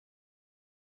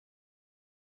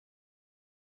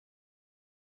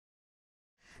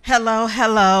Hello,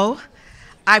 hello.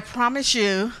 I promise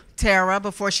you, Tara,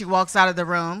 before she walks out of the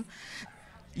room,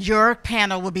 your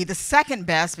panel will be the second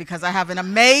best because I have an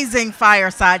amazing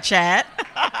fireside chat.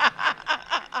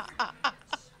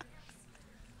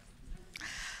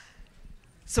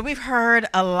 So, we've heard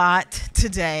a lot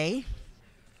today.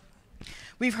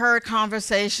 We've heard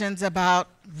conversations about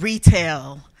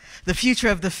retail, the future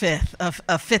of the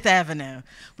of Fifth Avenue.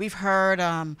 We've heard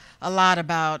a lot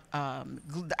about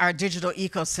our digital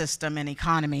ecosystem and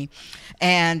economy.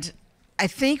 And I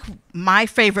think my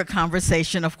favorite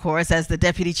conversation, of course, as the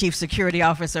Deputy Chief Security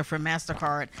Officer for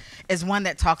Mastercard, is one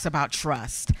that talks about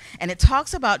trust. And it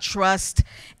talks about trust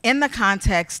in the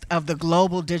context of the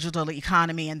global digital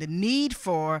economy and the need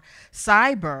for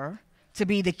cyber to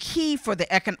be the key for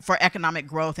for economic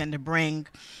growth and to bring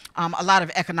a lot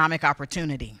of economic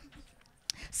opportunity.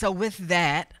 So with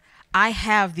that, I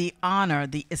have the honor,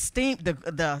 the esteem,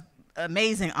 the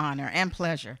amazing honor and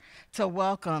pleasure to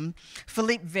welcome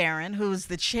Philippe Varin, who's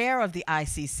the chair of the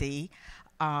ICC.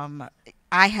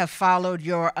 I have followed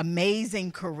your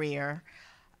amazing career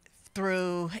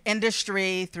through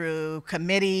industry, through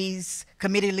committees,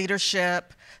 committee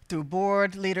leadership, through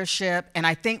board leadership, and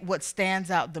I think what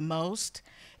stands out the most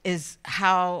is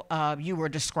how you were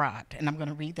described, and I'm going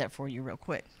to read that for you real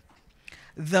quick.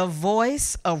 The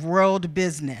voice of world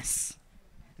business.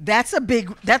 That's a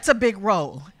big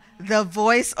role. The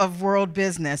voice of world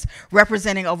business,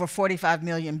 representing over 45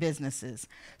 million businesses.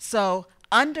 So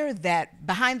behind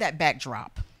that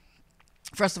backdrop,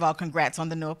 first of all, congrats on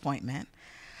the new appointment.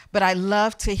 But I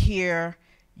love to hear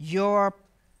your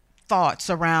thoughts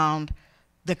around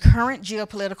the current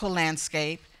geopolitical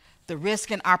landscape, the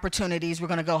risk and opportunities. We're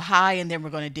going to go high and then we're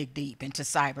going to dig deep into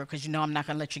cyber because you know I'm not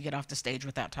going to let you get off the stage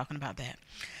without talking about that.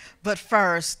 But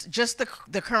first, just the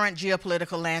current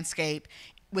geopolitical landscape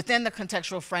within the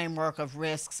contextual framework of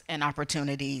risks and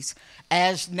opportunities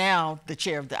as now the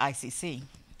chair of the ICC.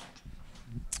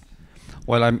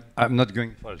 Well, I'm not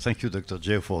going. Well, thank you, Dr.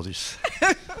 J, for this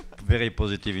very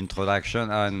positive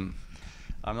introduction. And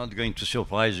I'm not going to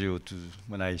surprise you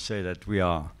when I say that we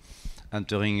are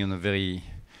entering in a very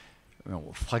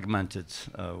fragmented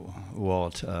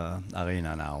world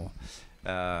arena now.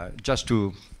 Just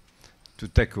to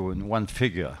take one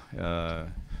figure,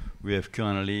 we have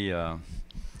currently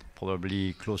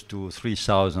probably close to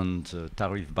 3,000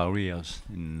 tariff barriers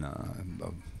in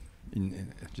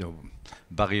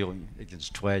barrier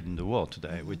against trade in the world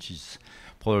today, which is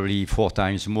probably 4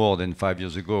 times more than 5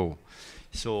 years ago.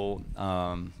 So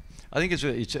I think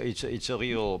it's a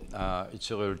real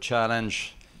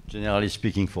challenge, generally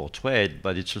speaking, for trade,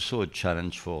 but it's also a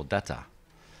challenge for data,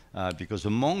 because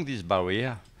among these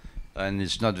barriers, and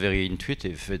it's not very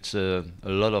intuitive, it's a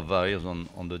lot of barriers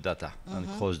on the data and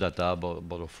cross data,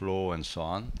 border flow, and so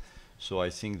on. So I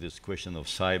think this question of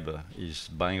cyber is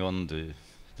bang on the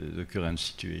current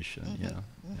situation.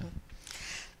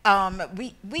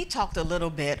 We talked a little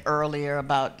bit earlier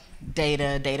about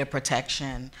data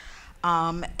protection,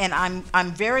 and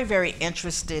I'm very, very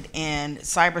interested in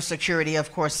cybersecurity,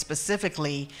 of course,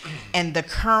 specifically, and the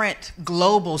current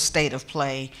global state of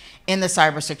play in the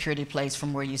cybersecurity place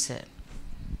from where you sit.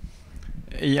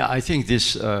 Yeah, I think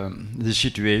this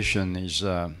situation is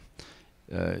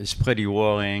pretty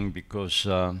worrying because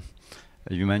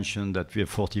you mentioned that we have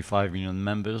 45 million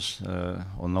members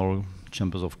on our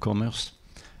chambers of commerce.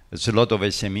 It's a lot of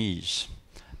SMEs,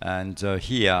 and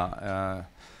here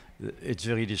it's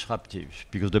very disruptive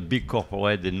because the big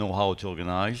corporate, they know how to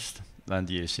organize, and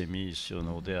the SMEs,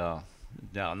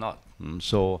 they are not.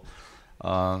 So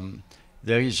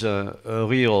there is a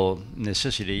real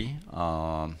necessity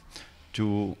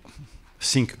to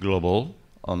think global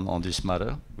on this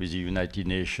matter with the United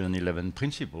Nations 11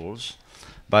 principles,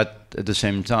 but at the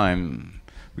same time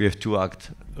we have to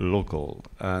act local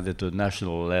and at a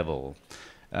national level.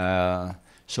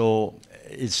 So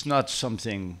it's not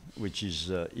something which is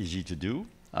easy to do.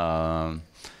 And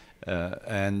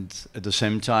at the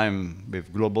same time, we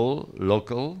have global,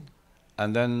 local,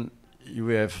 and then you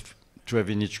have to have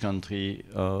in each country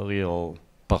a real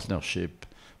partnership,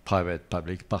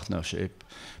 private-public partnership,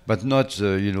 but not,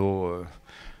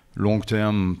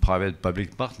 long-term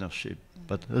private-public partnership,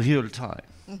 but real time.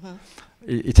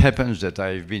 It happens that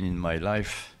I've been in my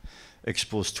life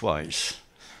exposed twice.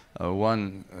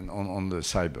 One on the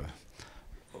cyber,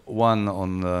 one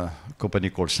on a company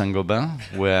called Saint-Gobain,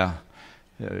 where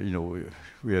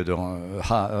we had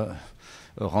a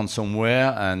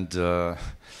ransomware, and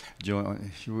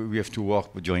we have to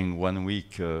work during 1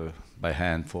 week by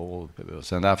hand for all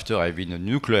papers. And after, I've been in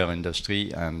the nuclear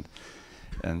industry, and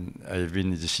And I've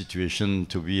been in the situation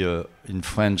to be, in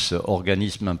France,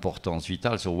 organisme importance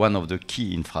vitale, so one of the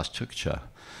key infrastructure.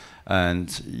 And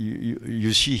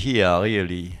you see here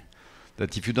really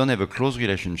that if you don't have a close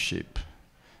relationship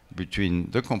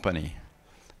between the company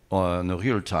on a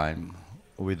real time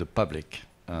with the public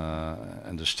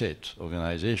and the state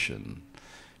organization,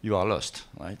 you are lost,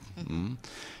 right?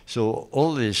 So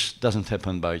all this doesn't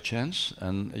happen by chance,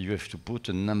 and you have to put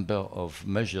a number of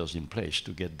measures in place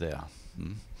to get there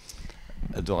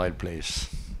at the right place.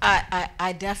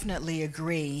 I definitely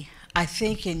agree. I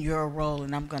think in your role,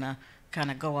 and I'm going to kind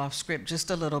of go off script just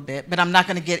a little bit, but I'm not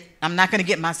going to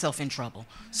get myself in trouble,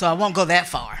 so I won't go that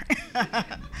far.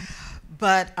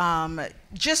 But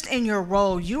just in your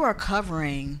role, you are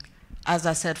covering, as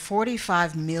I said,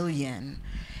 45 million,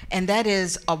 and that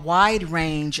is a wide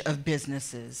range of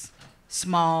businesses,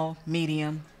 small,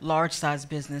 medium, large-sized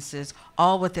businesses,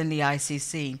 all within the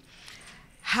ICC.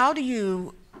 How do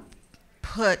you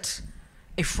put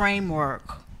a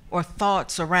framework or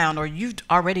thoughts around, or you've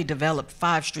already developed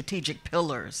 5 strategic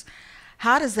pillars?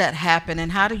 How does that happen,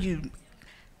 and how do you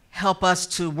help us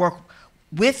to work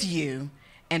with you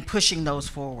in pushing those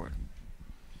forward?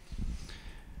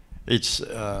 It's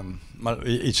a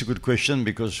good question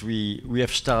because we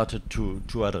have started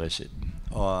to address it.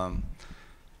 On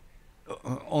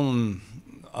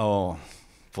our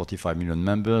 45 million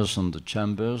members, on the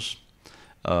chambers,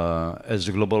 as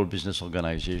a global business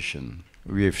organization,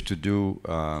 we have to do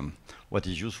what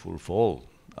is useful for all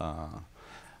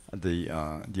the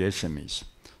SMEs.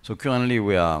 So currently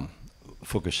we are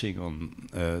focusing on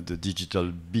the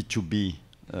digital B2B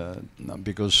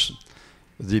because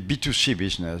the B2C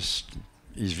business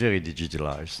is very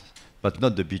digitalized, but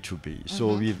not the B2B.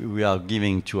 So we are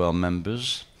giving to our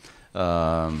members, we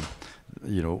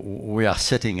are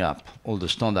setting up all the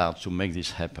standards to make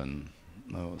this happen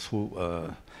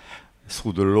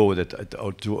through the law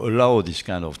to allow this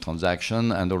kind of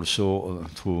transaction, and also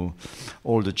through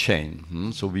all the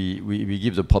chain. So we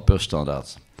give the proper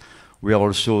standards. We are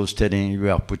also we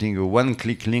are putting a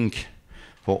one-click link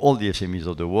for all the SMEs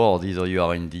of the world. Either you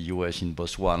are in the US, in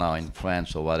Botswana, in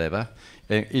France, or whatever.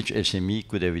 Each SME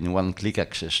could have in one-click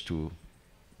access to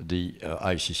the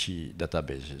ICC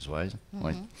databases, right?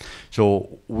 Right.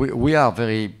 So we are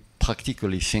very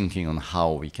practically thinking on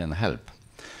how we can help.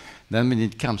 Then when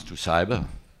it comes to cyber,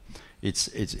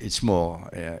 it's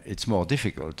more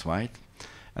difficult, right?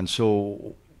 And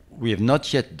so we have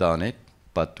not yet done it,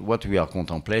 but what we are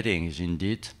contemplating is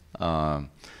indeed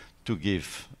to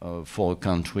give for a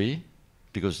country,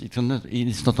 because it's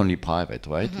not only private,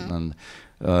 right? And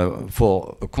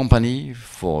for a company,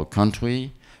 for a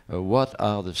country, what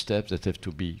are the steps that have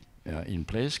to be in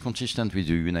place, consistent with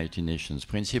the United Nations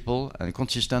principle and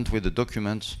consistent with the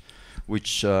documents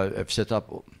which have set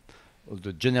up,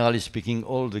 generally speaking,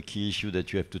 all the key issues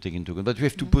that you have to take into account. But we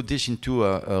have to put this into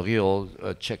a real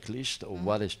checklist of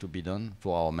what has to be done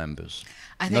for our members.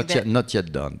 Not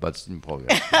yet done, but in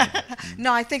progress.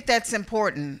 No, I think that's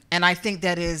important, and I think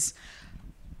that is,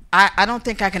 I don't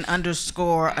think I can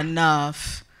underscore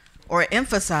enough or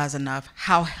emphasize enough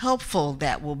how helpful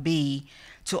that will be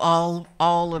to all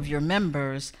of your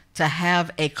members to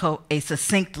have a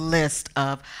succinct list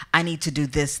of, I need to do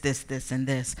this, this, this, and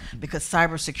this, because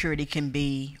cybersecurity can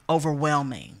be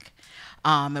overwhelming.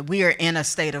 We are in a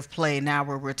state of play now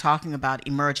where we're talking about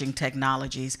emerging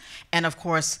technologies. And of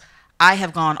course, I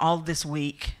have gone all this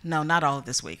week, no, not all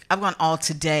this week, I've gone all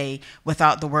today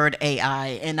without the word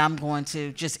AI, and I'm going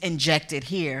to just inject it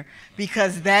here,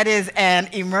 because that is an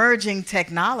emerging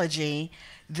technology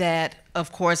that,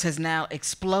 of course, has now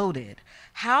exploded.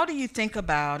 How do you think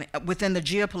about, within the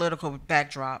geopolitical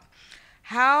backdrop,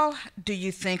 how do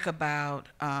you think about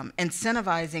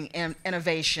incentivizing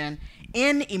innovation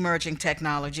in emerging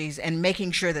technologies and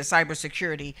making sure that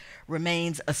cybersecurity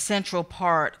remains a central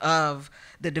part of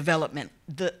the development,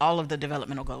 all of the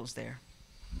developmental goals there?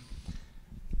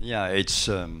 Yeah, it's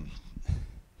a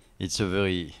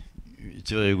very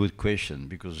good question,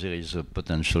 because there is a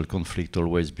potential conflict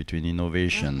always between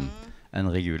innovation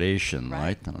and regulation,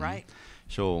 right? Right.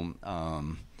 So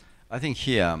I think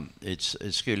here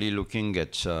it's really looking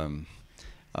at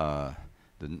the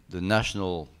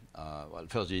national, well,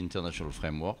 first the international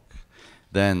framework,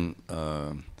 then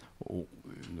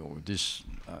this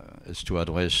is to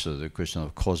address the question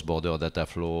of cross-border data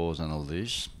flows and all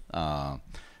this.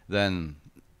 Then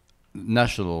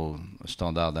national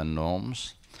standard and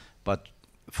norms. But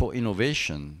for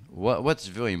innovation, what's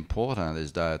very important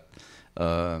is that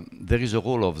there is a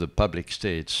role of the public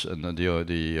states and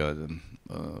the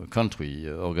country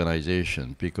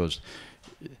organization, because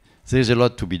there's a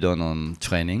lot to be done on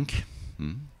training,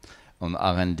 on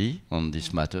R&D on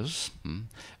these matters.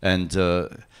 And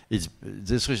it's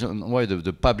this reason why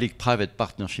the public-private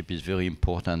partnership is very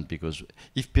important, because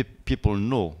if people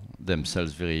know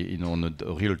themselves very, on a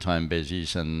real-time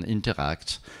basis and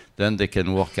interact, then they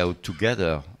can work out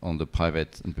together on the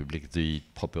private and public, the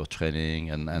proper training,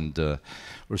 and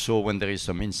also when there is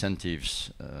some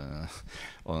incentives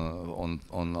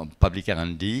on public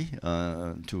R&D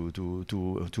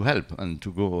to help and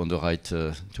to go on the right,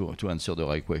 to answer the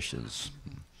right questions.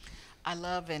 I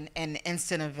love an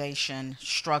incentivation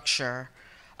structure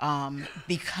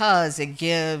because it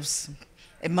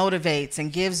motivates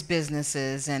and gives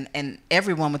businesses and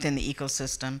everyone within the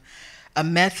ecosystem a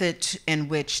method in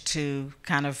which to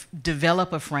kind of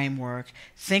develop a framework,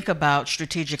 think about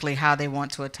strategically how they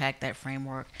want to attack that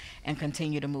framework, and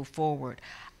continue to move forward.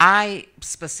 I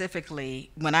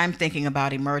specifically, when I'm thinking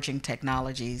about emerging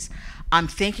technologies, I'm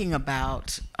thinking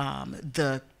about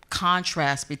the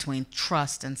contrast between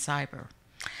trust and cyber.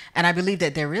 And I believe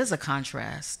that there is a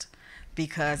contrast,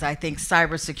 because I think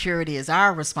cybersecurity is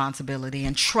our responsibility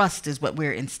and trust is what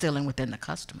we're instilling within the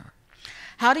customer.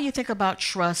 How do you think about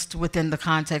trust within the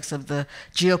context of the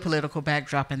geopolitical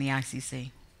backdrop in the ICC?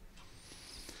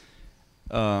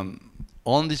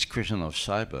 On this question of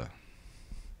cyber,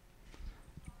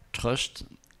 trust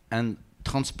and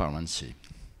transparency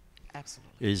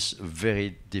is a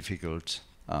very difficult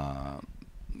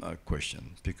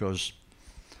question, because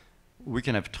we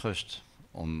can have trust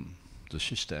on the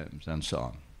systems and so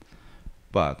on,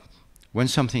 but when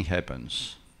something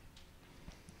happens,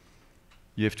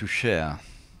 you have to share,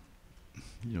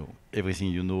 everything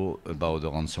you know about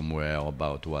the ransomware or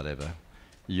about whatever.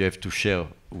 You have to share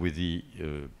with the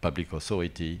public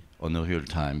authority on a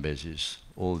real-time basis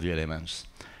all the elements.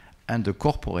 And the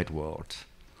corporate world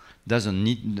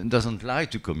doesn't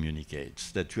like to communicate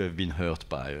that you have been hurt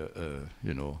by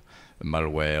a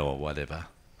malware or whatever.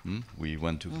 We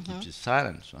want to keep this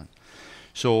silence. Right?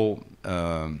 So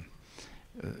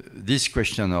this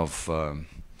question of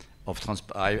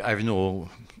I have no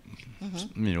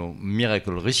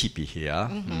miracle recipe here,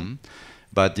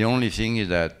 but the only thing is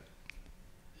that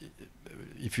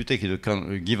if you take a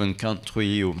given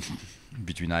country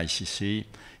between ICC,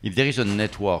 if there is a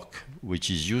network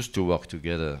which is used to work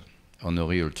together on a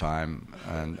real time,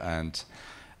 and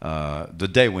the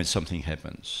day when something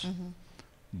happens,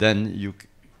 then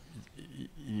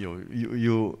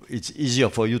it's easier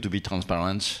for you to be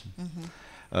transparent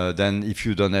than if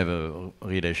you don't have a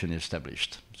relation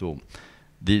established. So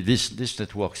these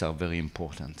networks are very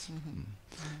important,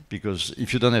 because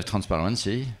if you don't have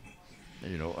transparency,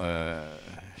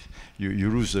 you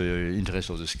lose the interest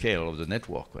of the scale of the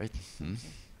network, right?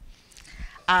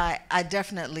 I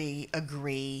definitely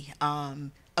agree.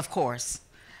 Of course,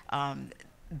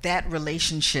 that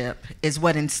relationship is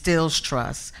what instills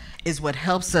trust, is what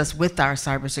helps us with our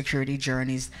cybersecurity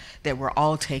journeys that we're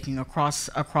all taking across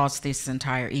this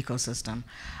entire ecosystem.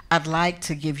 I'd like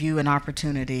to give you an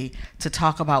opportunity to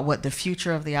talk about what the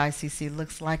future of the ICC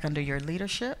looks like under your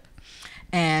leadership,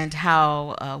 and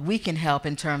how we can help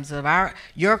in terms of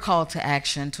your call to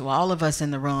action to all of us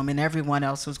in the room and everyone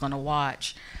else who's going to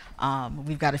watch.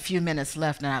 We've got a few minutes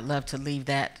left, and I'd love to leave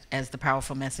that as the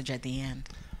powerful message at the end.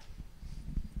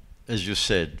 As you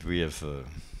said, we have 5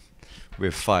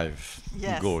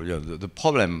 goals. Yeah, the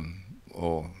problem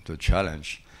or the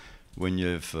challenge when you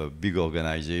have a big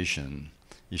organization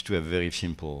is to have very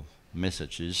simple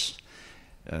messages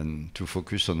and to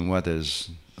focus on what has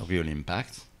a real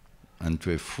impact, and to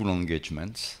have full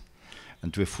engagement.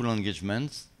 And to have full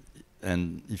engagement,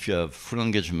 and if you have full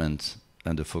engagement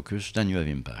and the focus, then you have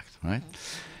impact, right?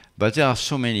 But there are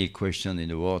so many questions in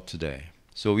the world today.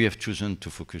 So we have chosen to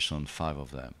focus on 5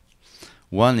 of them.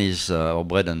 One is our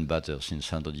bread and butter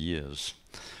since 100 years.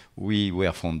 We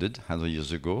were founded 100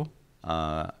 years ago,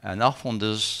 and our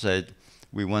founders said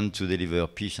we want to deliver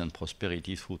peace and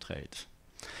prosperity through trade,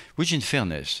 which in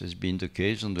fairness has been the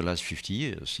case in the last 50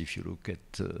 years, if you look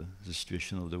at the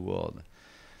situation of the world.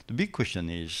 The big question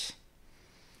is,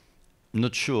 I'm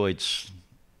not sure it's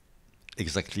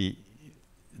exactly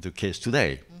the case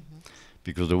today,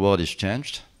 because the world has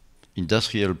changed.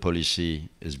 Industrial policy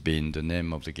has been the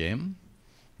name of the game.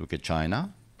 Look at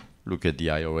China, look at the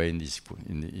IRA in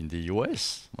the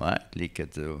US, right? Look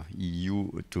at the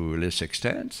EU to a less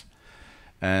extent.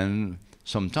 And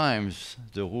sometimes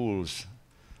the rules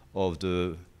of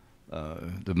the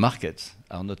market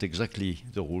are not exactly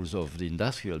the rules of the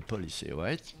industrial policy,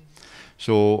 right?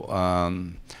 So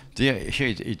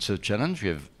here it's a challenge. We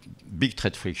have big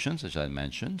trade frictions, as I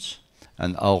mentioned,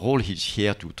 and our role is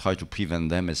here to try to prevent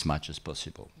them as much as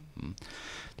possible.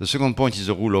 The second point is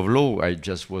the rule of law. I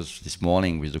just was this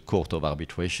morning with the Court of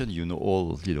Arbitration. You know,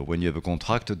 when you have a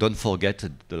contract, don't forget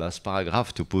the last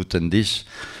paragraph to put, and this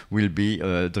will be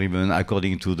driven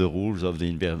according to the rules of the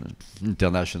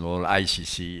International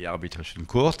ICC Arbitration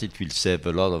Court. It will save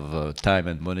a lot of time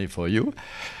and money for you.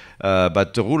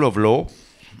 But the rule of law,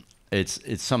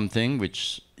 it's something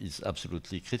which is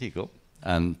absolutely critical.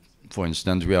 And for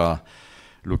instance, we are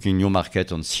looking new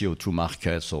market on CO2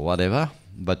 markets or whatever,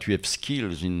 but we have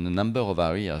skills in a number of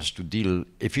areas to deal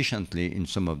efficiently in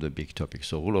some of the big topics.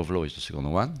 So rule of law is the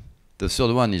second one. The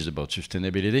third one is about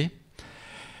sustainability.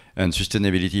 And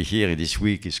sustainability here this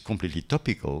week is completely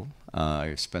topical.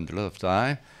 I spent a lot of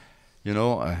time. You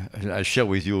know, I share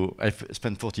with you, I've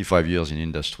spent 45 years in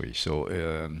industry. So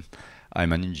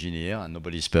I'm an engineer and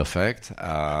nobody's perfect.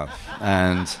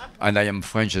 And I am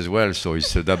French as well, so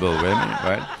it's a double whammy,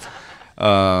 right?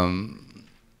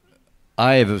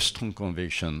 I have a strong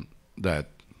conviction that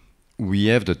we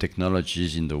have the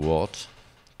technologies in the world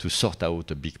to sort out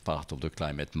a big part of the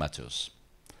climate matters.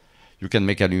 You can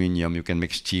make aluminum, you can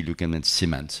make steel, you can make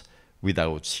cement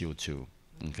without CO2,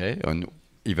 okay? And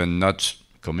even not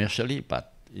commercially,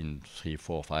 but in 3,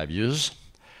 4, 5 years.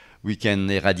 We can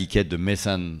eradicate the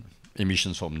methane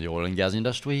emissions from the oil and gas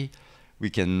industry.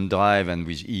 We can drive and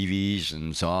with EVs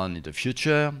and so on in the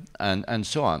future, and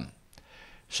so on.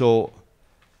 So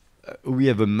we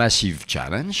have a massive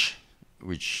challenge,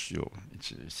 which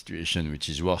it's a situation which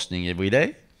is worsening every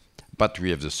day, but we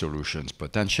have the solutions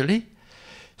potentially.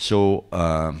 So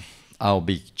our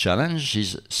big challenge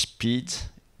is speed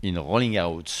in rolling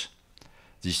out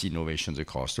these innovations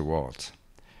across the world.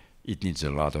 It needs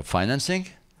a lot of financing.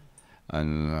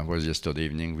 And I was yesterday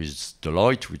evening with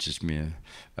Deloitte, which is me,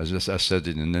 as I said,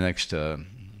 in the next,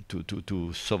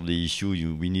 to solve the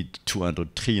issue, we need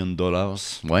 $200 trillion,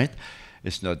 right?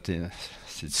 It's not,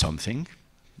 it's something.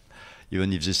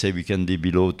 Even if they say we can be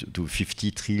below to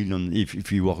 50 trillion if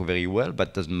we work very well,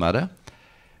 but doesn't matter.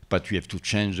 But we have to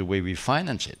change the way we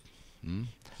finance it.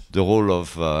 The role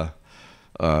of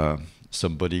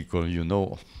somebody called, you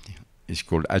know, is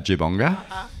called Ajay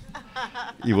Banga.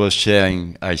 He was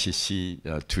chairing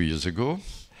ICC 2 years ago.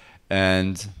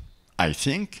 And I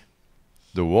think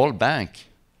the World Bank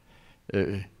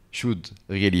should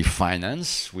really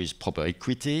finance with proper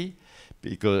equity,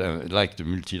 because like the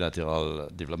multilateral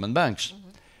development banks.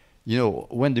 You know,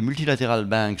 when the multilateral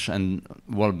banks and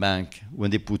World Bank,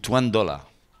 when they put $1,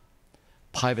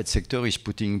 private sector is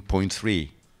putting 0.3.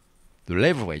 The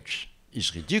leverage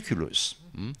is ridiculous.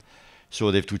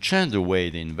 So they have to change the way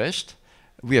they invest.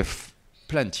 We have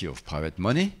plenty of private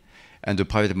money, and the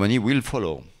private money will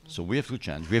follow. So we have to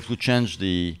change. We have to change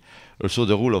also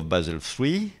the rule of Basel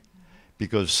III,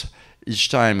 because each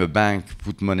time a bank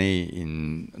put money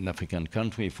in an African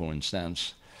country, for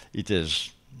instance, it has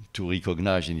to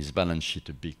recognize in its balance sheet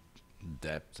a big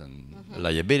debt and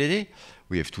liability.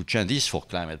 We have to change this for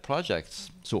climate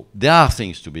projects. So there are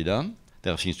things to be done.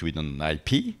 There are things to be done on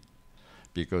IP,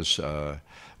 because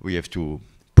we have to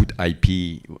put IP.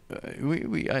 You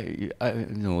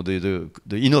know, the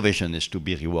innovation is to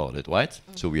be rewarded, right?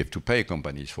 So we have to pay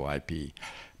companies for IP,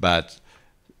 but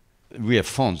we have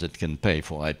funds that can pay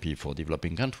for IP for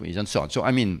developing countries and so on. So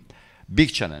I mean,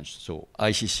 big challenge. So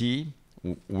ICC,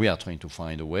 we are trying to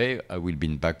find a way. I will be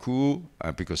in Baku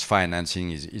because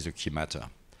financing is a key matter.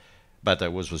 But I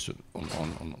was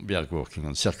we are working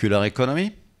on circular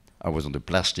economy. I was on the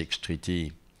plastics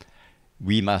treaty.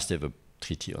 We must have a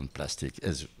treaty on plastic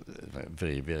as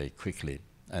very, very quickly,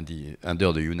 and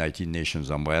under the United Nations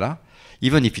umbrella,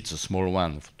 even if it's a small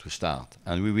one to start,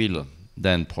 and we will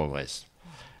then progress.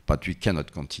 But we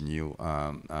cannot continue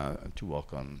to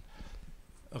work on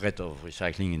rate of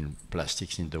recycling in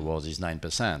plastics in the world is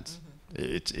 9%.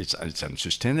 It's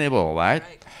unsustainable, right?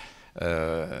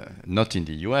 Not in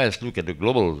the US. Look at the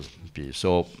global piece.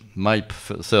 So my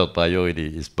third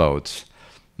priority is about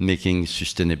making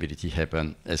sustainability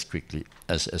happen as quickly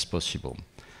as possible.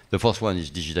 The first one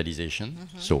is digitalization.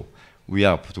 So we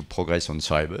are to progress on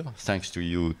cyber. Thanks to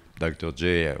you, Dr.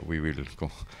 J,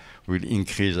 we'll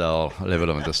increase our level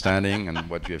of understanding and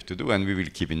what we have to do, and we will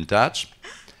keep in touch.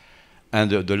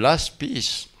 And the last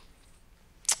piece,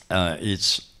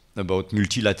 it's about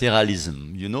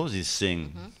multilateralism. You know this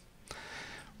thing,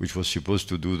 which was supposed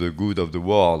to do the good of the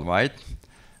world, right?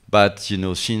 But you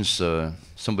know, since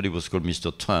somebody was called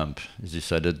Mr. Trump, he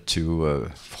decided to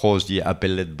freeze the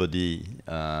appellate body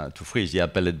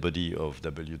of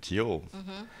WTO.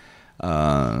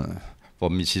 For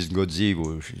Mrs. Godzi,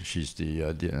 she's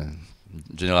the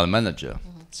general manager.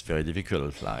 It's very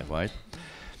difficult life, right?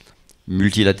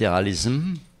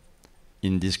 Multilateralism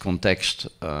in this context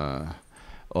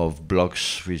of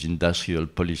blocks with industrial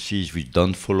policies which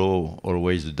don't follow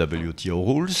always the WTO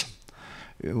rules.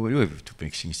 We have to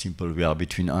make things simple. We are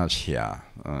between us here.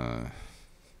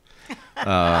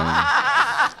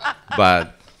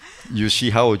 But you see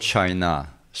how China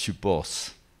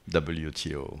supports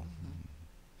WTO.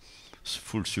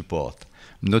 Full support.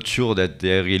 Not sure that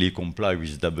they really comply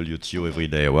with WTO every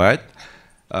day, right?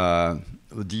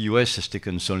 The US has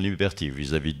taken some liberty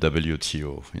vis-à-vis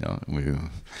WTO, you know,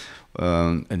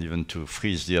 and even to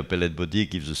freeze the appellate body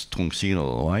gives a strong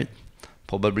signal, right?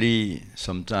 Probably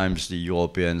sometimes the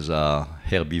Europeans are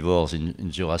herbivores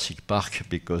in Jurassic Park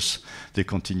because they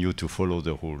continue to follow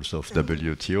the rules of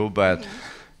WTO. But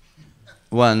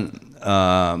one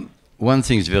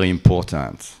thing is very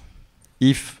important.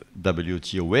 If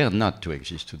WTO were not to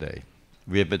exist today,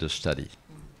 we have made a study,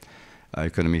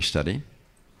 economic study.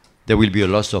 There will be a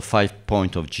loss of 5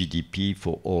 points of GDP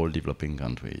for all developing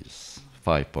countries,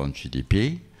 5 points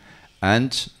GDP,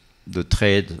 and the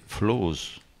trade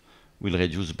flows will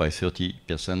reduce by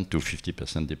 30% to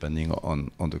 50% depending on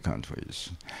the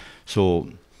countries. So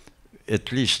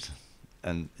at least,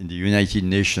 and in the United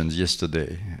Nations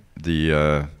yesterday,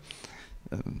 the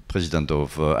president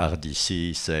of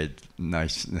RDC said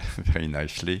very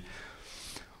nicely,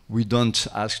 we don't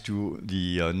ask to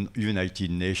the United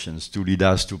Nations to lead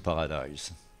us to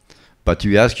paradise, but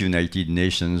we ask United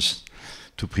Nations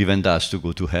to prevent us to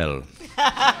go to hell.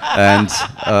 And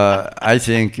I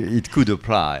think it could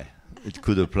apply. It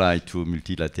could apply to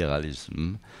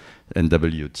multilateralism and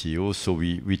WTO, so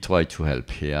we try to help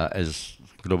here as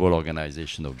global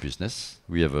organization of business.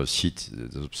 We have a seat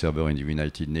as observer in the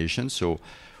United Nations, so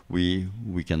we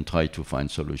can try to find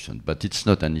solutions. But it's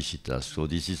not an easy task, so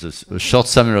this is a short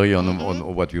summary on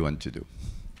what we want to do.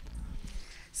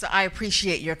 So I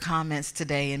appreciate your comments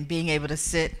today and being able to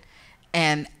sit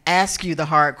and ask you the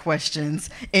hard questions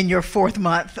in your 4th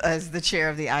month as the chair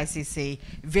of the ICC.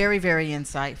 Very, very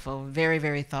insightful, very,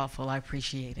 very thoughtful. I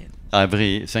appreciate it.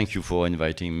 Thank you for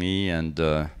inviting me, and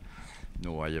I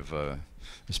have a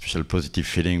special positive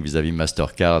feeling vis-à-vis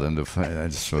Mastercard and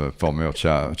as former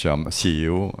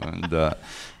CEO, and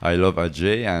I love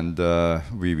Ajay, and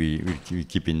we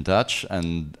keep in touch.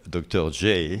 And Dr.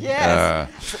 J.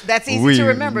 Yes, that's easy to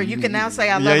remember. You can now say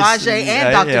I love Ajay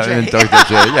and Dr. J. And Dr.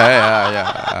 J.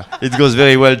 Yeah. It goes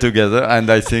very well together, and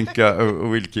I think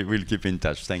we'll keep in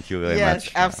touch. Thank you very much.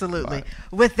 Yes, absolutely.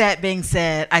 With that being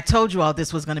said, I told you all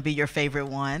this was going to be your favorite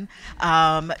one.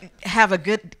 Have a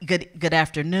good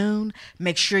afternoon.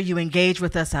 Make sure you engage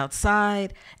with us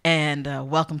outside, and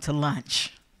welcome to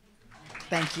lunch.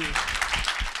 Thank you.